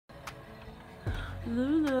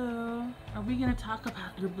Lulu, are we gonna talk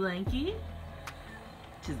about your blankie?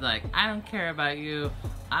 She's like, I don't care about you.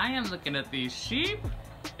 I am looking at these sheep,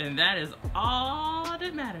 and that is all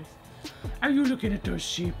that matters. Are you looking at those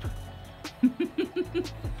sheep?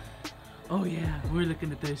 Oh yeah, we're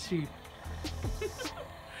looking at those sheep.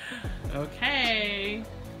 Okay,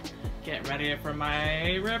 get ready for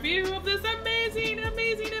my review of this amazing,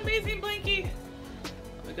 amazing, amazing blankie.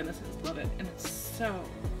 Oh my goodness, I just love it, and it's so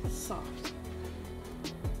soft.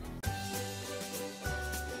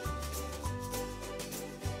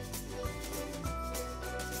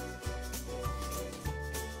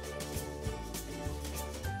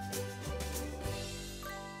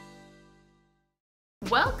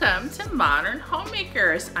 Welcome to Modern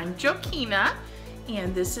Homemakers. I'm Joann,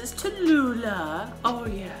 and this is Tallulah. Oh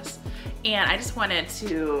yes. And I just wanted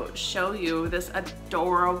to show you this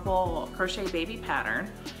adorable crochet baby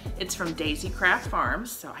pattern. It's from Daisy Craft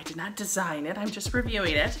Farms, so I did not design it, I'm just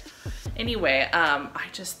reviewing it. Anyway, I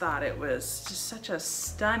just thought it was just such a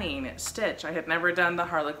stunning stitch. I had never done the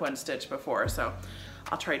harlequin stitch before, so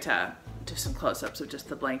I'll try to do some close-ups of just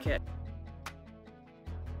the blanket.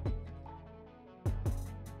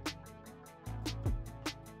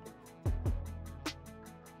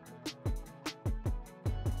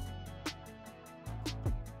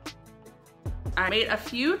 I made a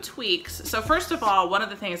few tweaks. So first of all, one of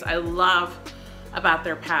the things I love about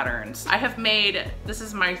their patterns, I have made, this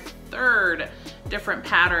is my third different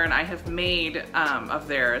pattern I have made of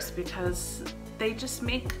theirs, because they just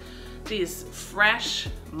make these fresh,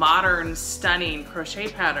 modern, stunning crochet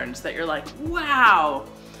patterns that you're like, wow,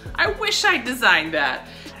 I wish I designed that.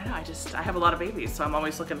 I don't know, I have a lot of babies, so I'm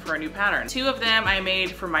always looking for a new pattern. Two of them I made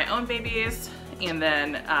for my own babies, and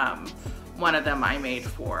then one of them I made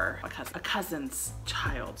for a cousin's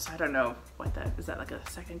child. So I don't know what that is. That like a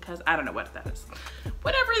second cousin? I don't know what that is.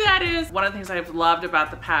 Whatever that is. One of the things I've loved about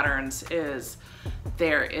the patterns is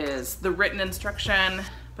there is the written instruction,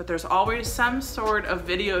 but there's always some sort of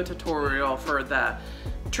video tutorial for the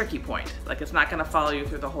tricky point. Like it's not gonna follow you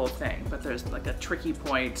through the whole thing, but there's like a tricky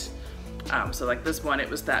point. So like this one, it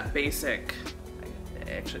was that basic,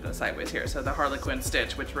 I actually go sideways here. So the harlequin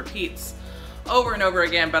stitch, which repeats over and over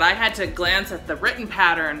again, but I had to glance at the written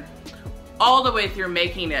pattern all the way through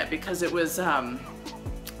making it, because it was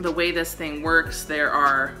the way this thing works. There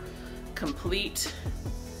are complete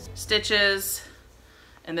stitches,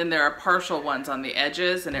 and then there are partial ones on the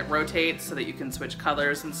edges, and it rotates so that you can switch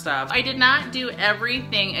colors and stuff. I did not do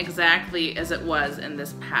everything exactly as it was in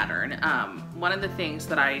this pattern. One of the things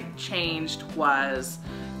that I changed was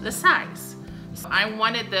the size. So I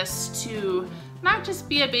wanted this to not just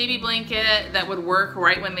be a baby blanket that would work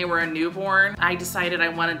right when they were a newborn. I decided I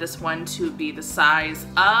wanted this one to be the size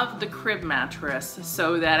of the crib mattress,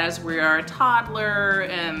 so that as we are a toddler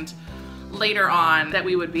and later on, that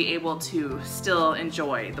we would be able to still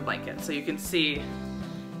enjoy the blanket. So you can see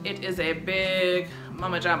it is a big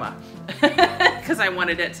mama jama, because I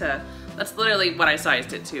wanted it to, that's literally what I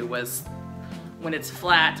sized it to, was when it's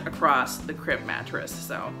flat across the crib mattress.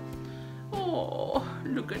 So oh,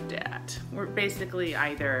 look at that. We're basically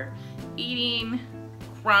either eating,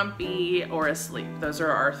 grumpy, or asleep. Those are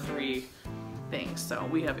our three things. So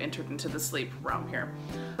we have entered into the sleep realm here.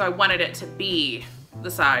 So I wanted it to be the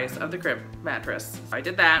size of the crib mattress. So I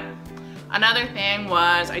did that. Another thing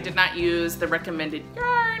was I did not use the recommended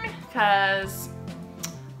yarn, because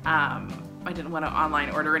I didn't want to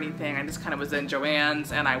online order anything. I just kind of was in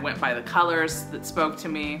Joann's and I went by the colors that spoke to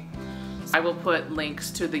me. I will put links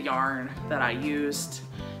to the yarn that I used,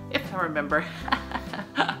 if I remember.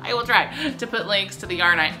 I will try to put links to the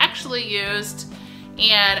yarn I actually used.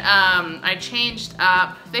 And I changed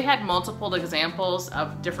up, they had multiple examples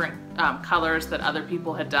of different colors that other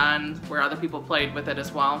people had done, where other people played with it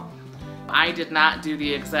as well. I did not do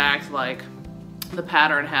the exact, like, the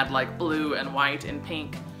pattern had like blue and white and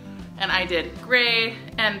pink. And I did gray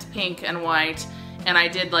and pink and white, and I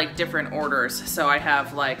did like different orders. So I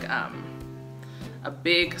have like, a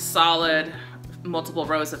big solid multiple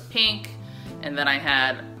rows of pink, and then I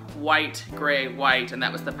had white, gray, white, and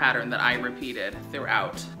that was the pattern that I repeated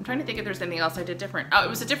throughout. I'm trying to think if there's anything else I did different. Oh, it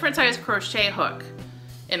was a different size crochet hook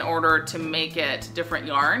in order to make it different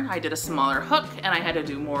yarn. I did a smaller hook, and I had to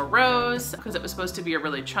do more rows because it was supposed to be a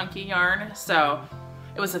really chunky yarn. So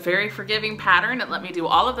it was a very forgiving pattern. It let me do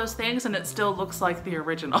all of those things, and it still looks like the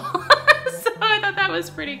original. So I thought that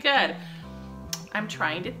was pretty good. I'm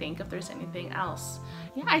trying to think if there's anything else.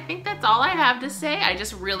 Yeah, I think that's all I have to say. I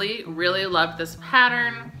just really, really love this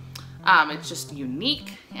pattern. It's just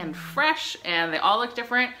unique and fresh, and they all look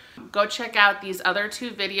different. Go check out these other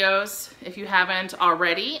two videos if you haven't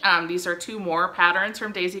already. These are two more patterns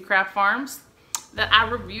from Daisy Craft Farms. that I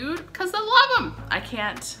reviewed because I love them. I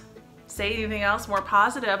can't say anything else more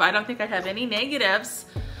positive. I don't think I have any negatives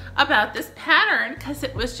about this pattern because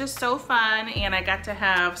it was just so fun, and I got to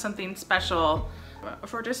have something special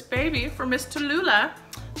for this baby, for Miss Tallulah,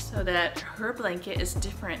 so that her blanket is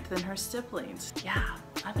different than her siblings. Yeah,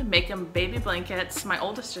 I've been making baby blankets. My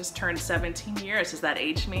oldest just turned 17 years. Does that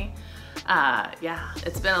age me? Yeah,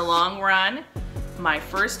 it's been a long run. My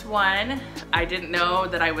first one, I didn't know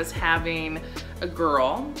that I was having a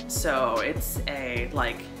girl, so it's a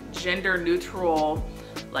like gender neutral,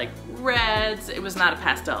 like reds. It was not a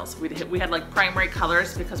pastels. We had like primary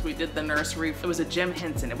colors because we did the nursery. It was a Jim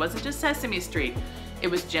Henson. It wasn't just Sesame Street. It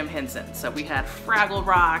was Jim Henson. So we had Fraggle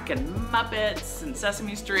Rock and Muppets and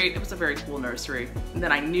Sesame Street. It was a very cool nursery. And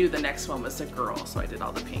then I knew the next one was a girl, so I did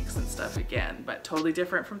all the pinks and stuff again, but totally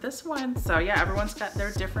different from this one. So yeah, everyone's got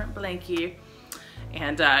their different blankie.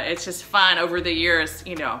 And it's just fun over the years,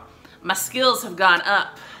 you know. My skills have gone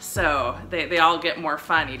up, so they all get more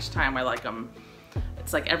fun each time I like them.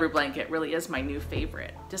 It's like every blanket really is my new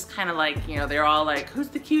favorite. Just kind of like, you know, they're all like, who's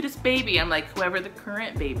the cutest baby? I'm like, whoever the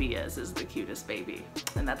current baby is the cutest baby.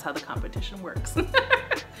 And that's how the competition works.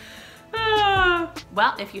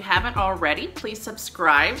 Well, if you haven't already, please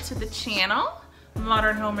subscribe to the channel,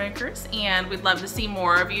 Modern Homemakers, and we'd love to see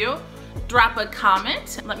more of you. Drop a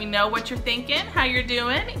comment, let me know what you're thinking, how you're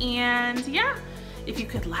doing, and yeah, if you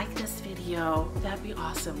could like this video, that'd be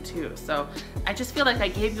awesome too. So I just feel like I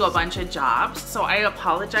gave you a bunch of jobs, so I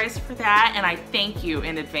apologize for that, and I thank you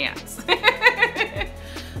in advance.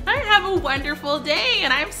 Have a wonderful day,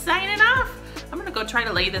 and I'm signing off. I'm gonna go try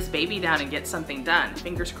to lay this baby down and get something done.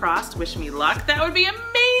 Fingers crossed, wish me luck. That would be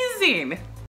amazing.